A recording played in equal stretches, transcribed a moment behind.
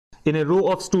in a row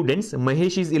of students,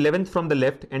 Mahesh is 11th from the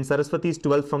left and Saraswati is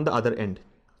 12th from the other end.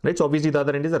 Right? So obviously the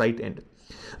other end is the right end.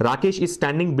 Rakesh is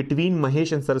standing between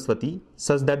Mahesh and Saraswati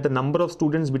such that the number of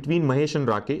students between Mahesh and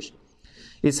Rakesh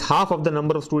is half of the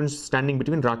number of students standing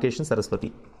between Rakesh and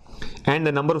Saraswati. And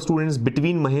the number of students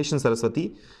between Mahesh and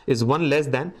Saraswati is one less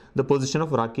than the position of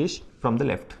Rakesh from the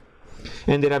left.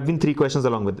 And there have been 3 questions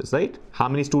along with this, right? How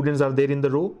many students are there in the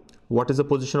row? What is the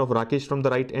position of Rakesh from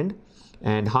the right end?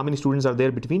 And how many students are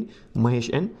there between Mahesh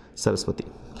and Saraswati?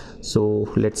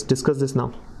 So let's discuss this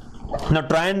now. Now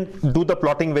try and do the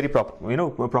plotting very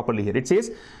properly here. It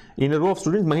says in a row of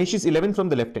students, Mahesh is 11th from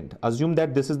the left end. Assume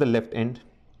that this is the left end,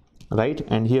 right?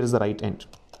 And here is the right end,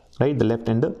 right? The left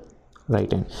and the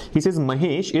right end. He says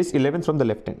Mahesh is 11th from the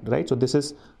left end, right? So this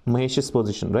is Mahesh's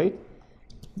position, right?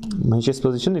 Mahesh's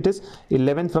position, it is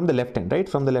 11th from the left end, right?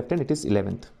 From the left end, it is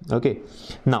 11th. Okay.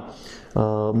 Now,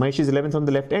 Mahesh is 11th from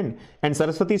the left end and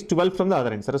Saraswati is 12th from the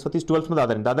other end. Saraswati is 12th from the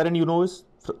other end. The other end, you know, is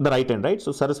the right end, right?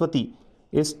 So Saraswati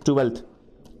is 12th,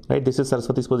 right? This is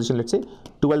Saraswati's position, let's say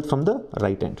 12th from the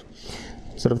right end.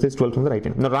 Saraswati is 12th from the right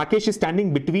end. Now Rakesh is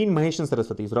standing between Mahesh and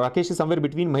Saraswati. So Rakesh is somewhere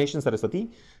between Mahesh and Saraswati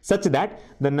such that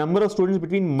the number of students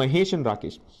between Mahesh and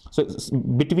Rakesh. So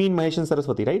between Mahesh and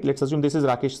Saraswati, right? Let's assume this is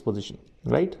Rakesh's position,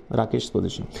 right? Rakesh's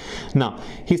position. Now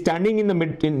he's standing in the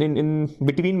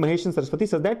between Mahesh and Saraswati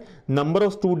such that number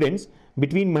of students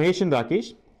between Mahesh and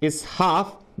Rakesh is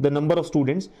half the number of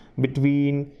students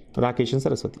between Rakesh and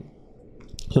Saraswati.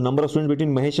 So number of students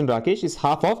between Mahesh and Rakesh is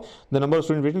half of the number of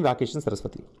students between Rakesh and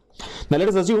Saraswati. Now let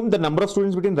us assume the number of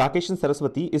students between Rakesh and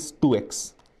Saraswati is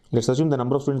 2x. Let's assume the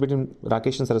number of students between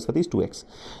Rakesh and Saraswati is 2x.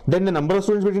 Then the number of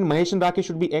students between Mahesh and Rakesh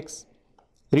should be x.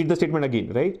 Read the statement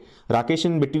again, right?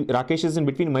 Rakesh is in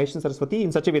between Mahesh and Saraswati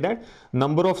in such a way that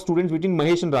number of students between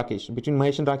Mahesh and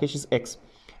Rakesh is x.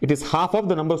 It is half of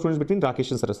the number of students between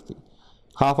Rakesh and Saraswati.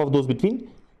 Half of those between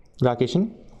Rakesh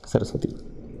and Saraswati.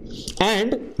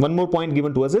 And one more point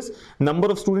given to us is number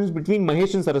of students between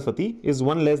Mahesh and Saraswati is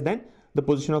one less than the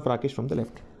position of Rakesh from the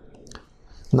left.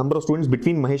 Number of students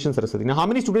between Mahesh and Saraswati. Now how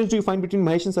many students do you find between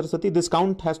Mahesh and Saraswati? This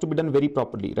count has to be done very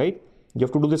properly, right? You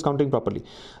have to do this counting properly.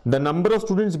 The number of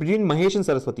students between Mahesh and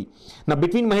Saraswati. Now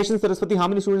between Mahesh and Saraswati, how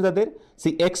many students are there?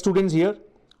 See, x students here,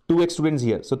 2x students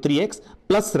here. So 3x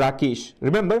plus Rakesh.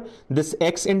 Remember, this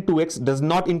x and 2x does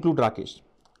not include Rakesh,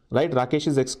 right? Rakesh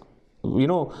is x.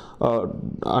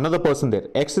 Another person there.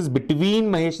 X is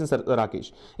between Mahesh and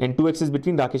Rakesh and 2x is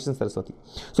between Rakesh and Saraswati.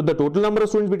 So the total number of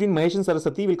students between Mahesh and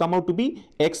Saraswati will come out to be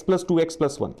x plus 2x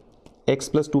plus 1. X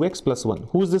plus 2x plus 1.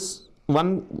 Who is this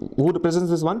one? Who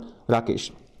represents this one? Rakesh.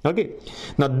 Okay.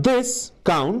 Now this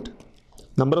count,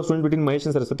 number of students between Mahesh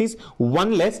and Saraswati, is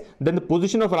one less than the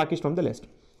position of Rakesh from the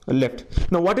left.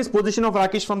 Now what is position of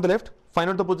Rakesh from the left? Find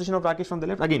out the position of Rakesh from the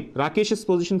left. Again, Rakesh's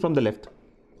position from the left.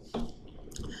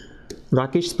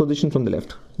 Rakesh's position from the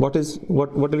left. What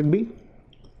will it be?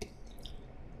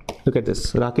 Look at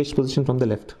this. Rakesh's position from the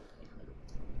left.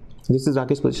 This is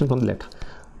Rakesh's position from the left.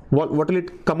 What will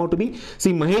it come out to be?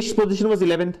 See, Mahesh's position was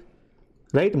 11th,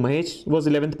 right? Mahesh was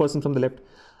 11th person from the left.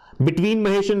 Between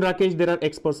Mahesh and Rakesh, there are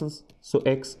x persons, so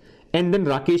x. And then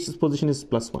Rakesh's position is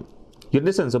plus 1. You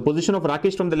understand? So position of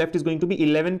Rakesh from the left is going to be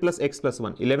 11 plus x plus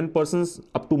 1. 11 persons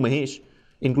up to Mahesh,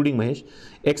 including Mahesh,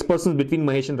 x persons between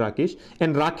Mahesh and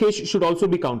Rakesh should also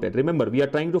be counted. Remember, we are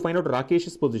trying to find out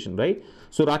Rakesh's position, right?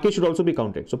 So Rakesh should also be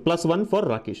counted. So plus 1 for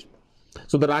Rakesh.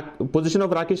 So the position of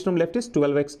Rakesh from left is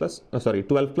 12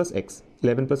 plus x,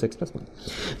 11 plus x plus 1.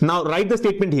 Now write the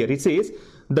statement here. It says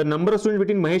the number of students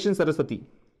between Mahesh and Saraswati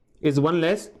is one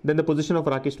less than the position of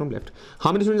Rakesh from left.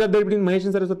 How many students are there between Mahesh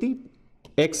and Saraswati?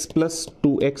 X plus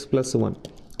 2x plus 1.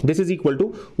 This is equal to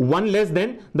 1 less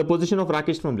than the position of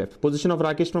Rakesh from left. Position of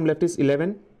Rakesh from left is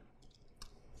 11.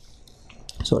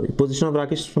 Position of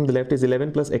Rakesh from the left is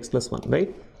 11 plus x plus 1,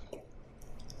 right?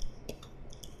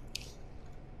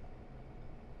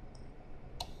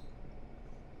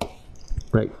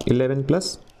 Right, 11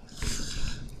 plus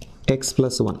x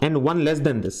plus 1 and 1 less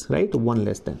than this, right? 1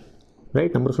 less than,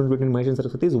 right? Number of students between Mahesh and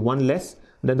Saraswati is 1 less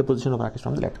than the position of Rakesh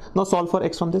from the left. Now solve for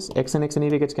x from this. X and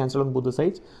anyway gets cancelled on both the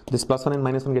sides. This plus 1 and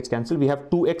minus 1 gets cancelled. We have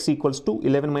 2x equals to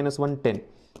 11 minus 1, 10,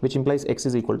 which implies x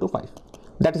is equal to 5.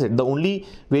 That is it. The only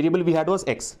variable we had was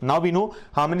x. Now we know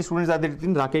how many students are there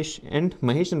between Rakesh and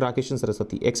Mahesh and Rakesh and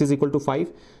Saraswati. X is equal to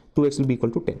 5, 2x will be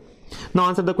equal to 10. Now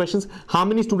answer the questions. How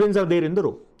many students are there in the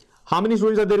row? How many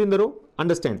students are there in the row?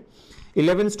 Understand.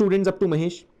 11 students up to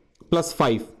Mahesh plus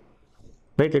 5.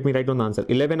 Right? Let me write down the answer.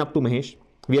 11 up to Mahesh.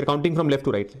 We are counting from left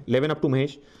to right. 11 up to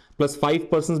Mahesh plus 5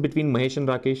 persons between Mahesh and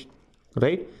Rakesh,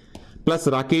 right? Plus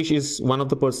Rakesh is one of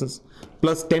the persons,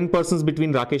 plus 10 persons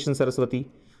between Rakesh and Saraswati,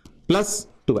 plus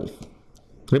 12.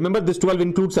 Remember, this 12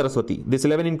 includes Saraswati. This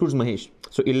 11 includes Mahesh.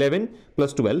 So 11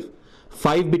 plus 12.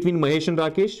 5 between Mahesh and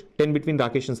Rakesh, 10 between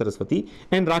Rakesh and Saraswati,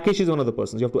 and Rakesh is one of the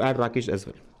persons. You have to add Rakesh as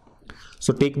well.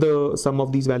 So take the sum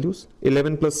of these values.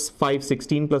 11 plus 5,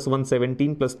 16, plus 1,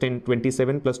 17, plus 10,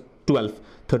 27, plus 12,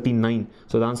 39.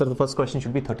 So the answer to the first question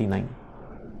should be 39.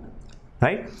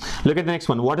 Right? Look at the next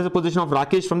one. What is the position of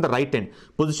Rakesh from the right end?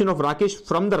 Position of Rakesh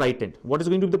from the right end. What is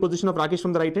going to be the position of Rakesh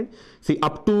from the right end? See,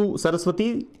 up to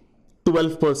Saraswati,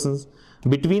 12 persons.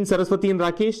 Between Saraswati and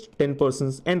Rakesh, 10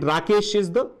 persons. And Rakesh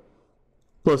is the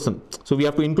person. So we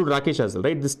have to include Rakesh as well,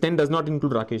 right? This 10 does not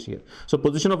include Rakesh here. So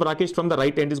position of Rakesh from the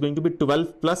right end is going to be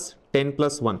 12 plus 10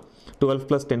 plus 1. 12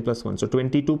 plus 10 plus 1. So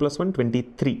 22 plus 1,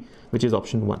 23, which is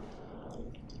option 1.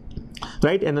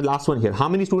 Right? And the last one here. How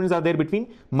many students are there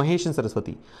between Mahesh and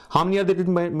Saraswati? How many are there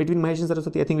between Mahesh and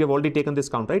Saraswati? I think we have already taken this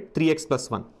count, right? 3x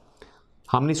plus 1.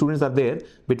 How many students are there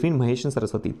between Mahesh and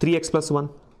Saraswati? 3x plus 1.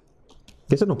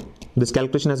 Yes or no? This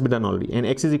calculation has been done already. And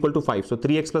x is equal to 5. So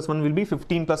 3x plus 1 will be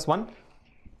 15 plus 1.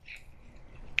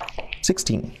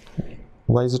 16.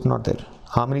 Why is it not there?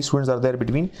 How many students are there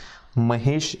between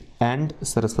Mahesh and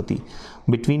Saraswati?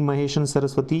 Between Mahesh and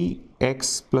Saraswati,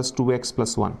 x plus 2x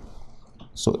plus 1.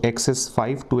 So x is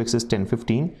 5, 2x is 10,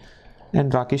 15.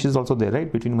 And Rakesh is also there,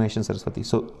 right? Between Mahesh and Saraswati.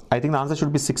 So I think the answer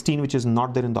should be 16, which is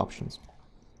not there in the options.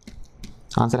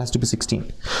 Answer has to be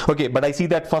 16. Okay, but I see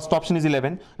that first option is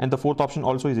 11 and the fourth option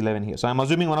also is 11 here. So I'm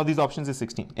assuming one of these options is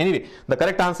 16. Anyway, the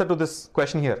correct answer to this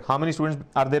question here, how many students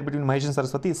are there between Mahesh and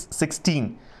Saraswati, is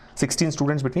 16. 16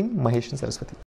 students between Mahesh and Saraswati.